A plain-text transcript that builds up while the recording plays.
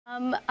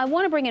I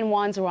want to bring in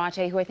Juan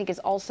Zarate, who I think is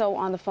also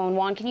on the phone.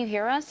 Juan, can you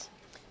hear us?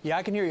 Yeah,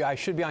 I can hear you. I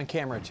should be on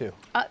camera, too.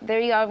 There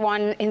you are,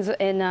 Juan,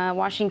 in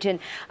Washington.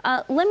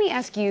 Let me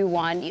ask you,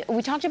 Juan,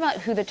 we talked about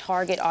who the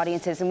target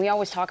audience is, and we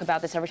always talk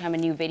about this every time a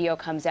new video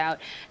comes out.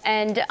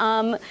 And,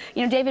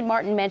 David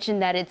Martin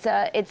mentioned that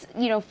it's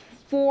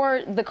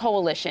for the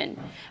coalition.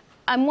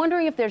 I'm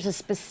wondering if there's a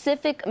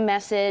specific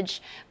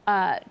message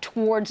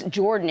towards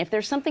Jordan, if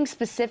there's something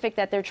specific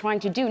that they're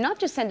trying to do, not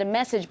just send a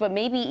message, but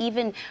maybe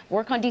even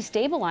work on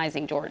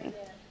destabilizing Jordan.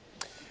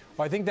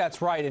 Well, I think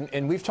that's right,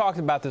 and we've talked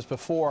about this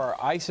before.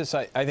 ISIS,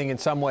 I think, in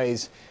some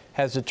ways,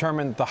 has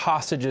determined that the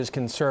hostages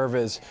can serve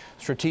as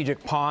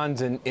strategic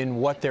pawns in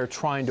what they're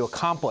trying to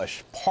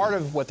accomplish. Part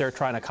of what they're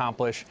trying to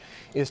accomplish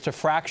is to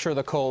fracture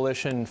the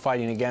coalition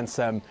fighting against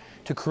them,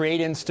 to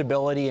create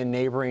instability in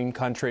neighboring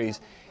countries,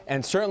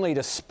 and certainly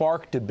to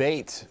spark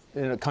debates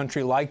in a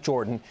country like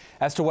Jordan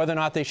as to whether or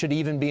not they should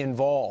even be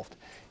involved.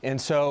 And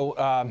so,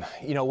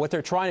 what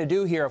they're trying to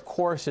do here, of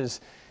course,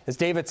 is, as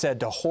David said,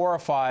 to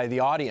horrify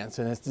the audience,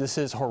 and this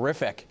is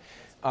horrific.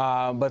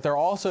 But they're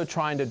also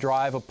trying to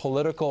drive a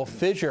political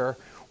fissure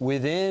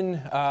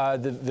within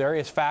the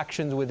various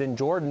factions within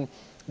Jordan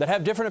that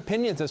have different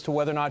opinions as to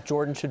whether or not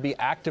Jordan should be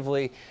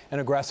actively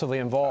and aggressively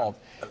involved.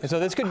 And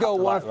so this could go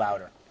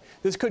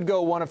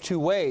one of two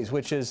ways,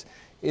 which is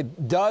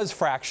it does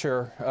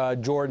fracture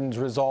Jordan's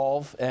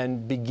resolve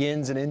and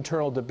begins an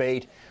internal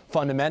debate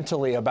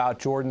fundamentally about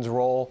Jordan's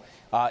role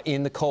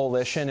in the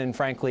coalition and,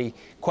 frankly,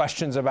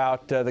 questions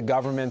about the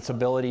government's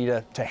ability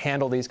to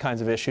handle these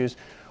kinds of issues.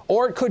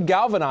 Or it could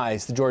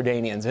galvanize the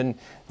Jordanians, and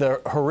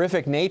the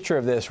horrific nature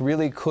of this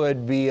really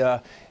could be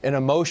an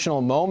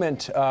emotional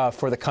moment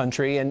for the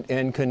country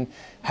and can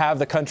have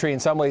the country in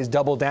some ways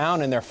double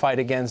down in their fight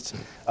against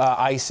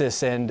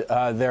ISIS and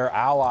their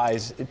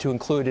allies, to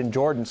include in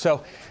Jordan.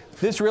 So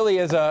this really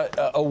is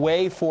a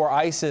way for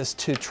ISIS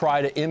to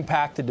try to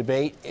impact the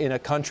debate in a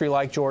country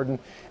like Jordan,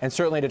 and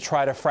certainly to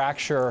try to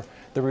fracture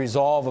the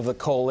resolve of the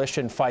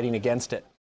coalition fighting against it.